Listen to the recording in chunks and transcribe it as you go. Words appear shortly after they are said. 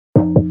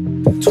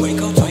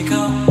Twinkle,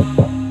 twinkle.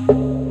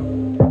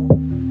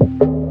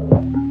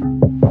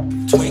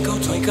 Twinkle,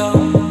 twinkle.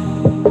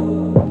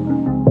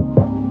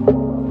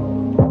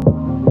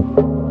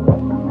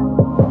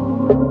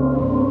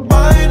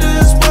 Might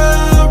as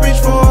well reach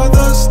for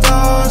the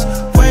stars.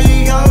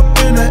 Way up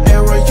in the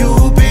air where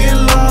you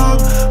belong.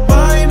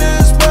 Might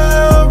as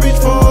well reach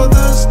for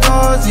the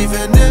stars.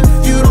 Even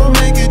if you don't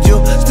make it,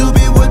 you'll still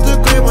be with the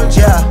great ones.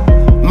 Yeah,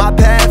 my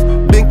path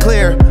been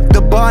clear,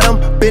 the bottom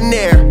been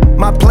there.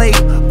 My plate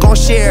gon'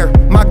 share,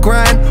 my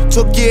grind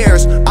took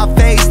years. I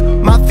faced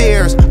my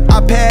fears, I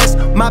passed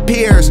my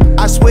peers.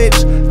 I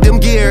switched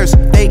them gears,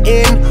 they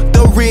in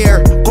the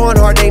rear. Going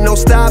hard, ain't no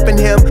stopping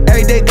him.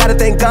 Every day gotta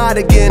thank God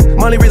again.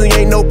 Money really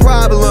ain't no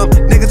problem.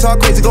 Niggas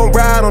talk crazy, gon'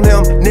 ride on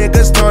him.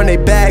 Niggas turn they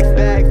back,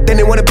 then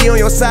they wanna be on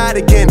your side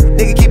again.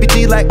 Nigga keep it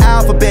G like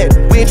alphabet.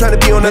 We ain't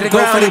tryna be on the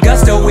ground. For the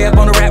gusto, way up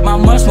on the rap, my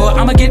much more.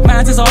 I'ma get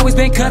mine, it's always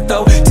been cut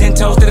though. 10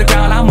 toes to the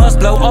ground, I must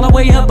blow all the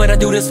way up, but I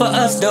do this for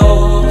us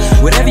though.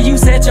 Whatever you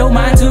set your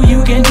mind to,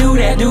 you can do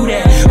that, do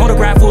that. On the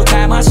grind full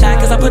time, I shine,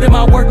 cause I put in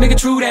my work, nigga,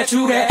 true that,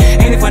 true that.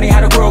 Ain't it funny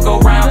how the world go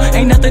round?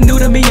 Ain't nothing new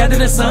to me under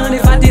the sun.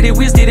 If I did it,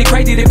 Wiz did it,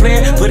 Cray did it,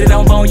 player. Put it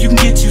on bone, you can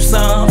get you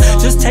some.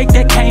 Just take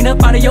that cane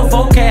up out of your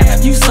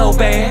vocab, you so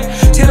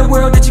bad. Tell the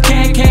world that you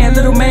can,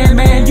 little man,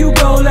 man, you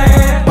go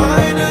lad.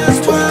 Might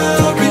as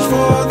well reach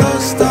for the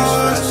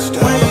stars.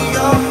 Way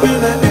up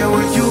in the air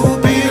where you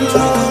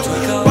belong.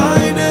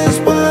 Might as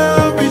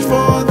well reach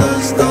for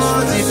the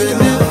stars. Even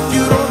if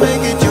you don't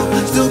make it,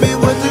 you'll still be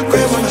with the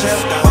great ones.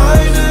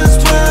 Might as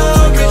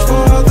well reach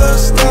for the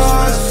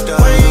stars.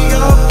 Way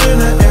up in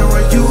the air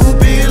where you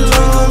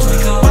belong.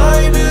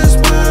 Might as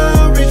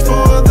well reach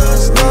for the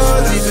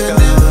stars. Even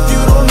if you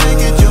don't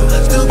make it, you'll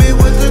still be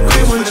with the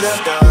great ones.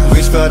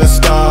 Reach for the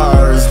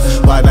stars,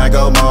 why not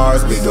go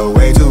Mars? We go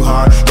way too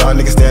hard. Y'all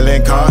niggas still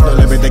in cars, no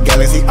limit the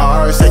galaxy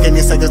R. Shaking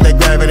these seconds, they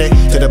gravity.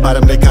 To the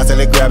bottom, they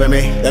constantly grabbing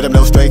me. Let them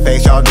know straight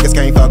face, y'all niggas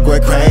can't fuck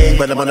with Cray.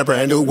 But I'm on a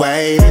brand new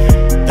wave,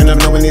 and I'm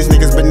knowing these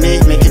niggas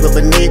beneath me. Keep it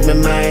beneath me,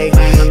 man.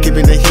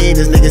 Keeping the heat,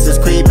 these niggas is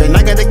creeping.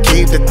 I gotta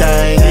keep the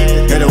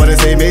thing. They don't wanna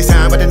see me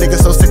shine, but the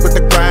niggas so sick with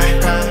the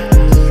grind.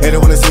 They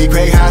don't wanna see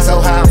Cray high, so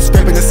high, I'm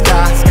scraping the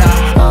sky. It's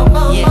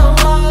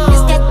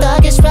that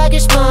thuggish,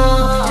 ruggish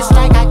bone. Just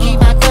like I keep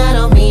my gun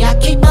on me, I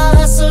keep my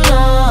hustle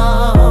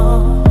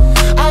on.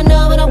 I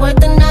know when I work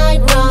the night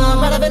wrong,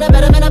 but I've been a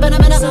better.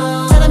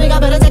 Telling me I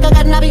better take a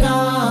cut and I be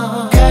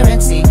gone.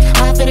 Currency,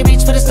 I feel to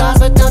reach for the stars,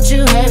 but don't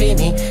you hurry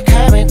me.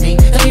 Currently,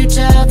 the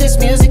future of this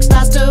music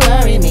starts to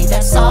worry me.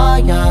 That's all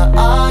y'all,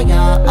 all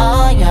y'all,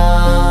 all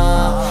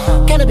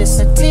y'all. Cannabis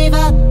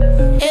sativa,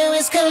 and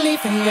Wiz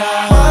Khalifa,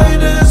 y'all.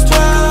 Might as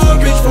well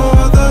reach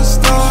for the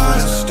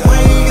stars.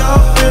 Way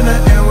up in the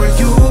air where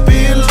you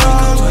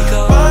belong.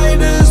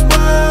 Might as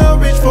well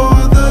reach for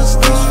the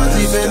stars.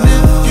 Even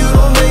if you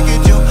don't make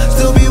it, you'll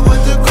still be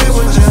with the great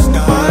ones.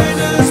 Might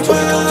as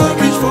well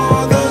reach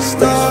for the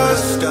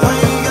stars.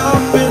 Way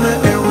up in the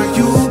air where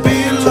you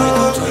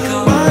belong.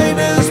 Might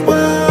as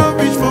well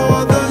reach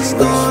for the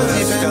stars.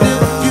 Even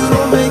if you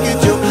don't make it,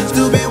 you'll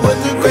still be with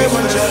the great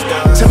ones.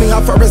 Tell me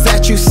how far is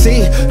that you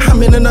see?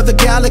 I'm in another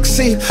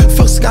galaxy.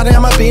 Folks gotta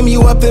I'ma beam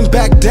you up and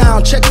back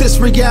down. Check this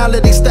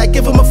reality stack.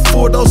 Give them a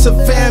full dose of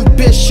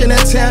ambition.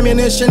 That's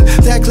ammunition.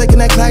 That click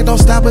and that clack don't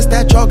stop us.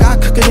 That y'all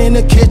got cooking in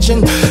the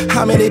kitchen.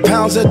 How many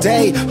pounds a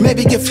day?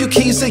 Maybe a few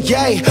keys a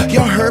yay.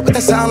 Y'all heard what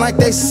that sound like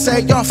they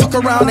say. Y'all fuck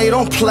around, they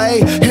don't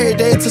play. Every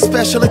day it's a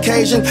special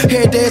occasion.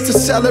 Every day it's a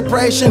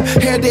celebration.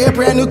 Every day a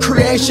brand new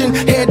creation.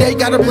 Every day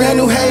got a brand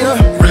new hater.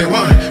 Really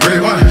want,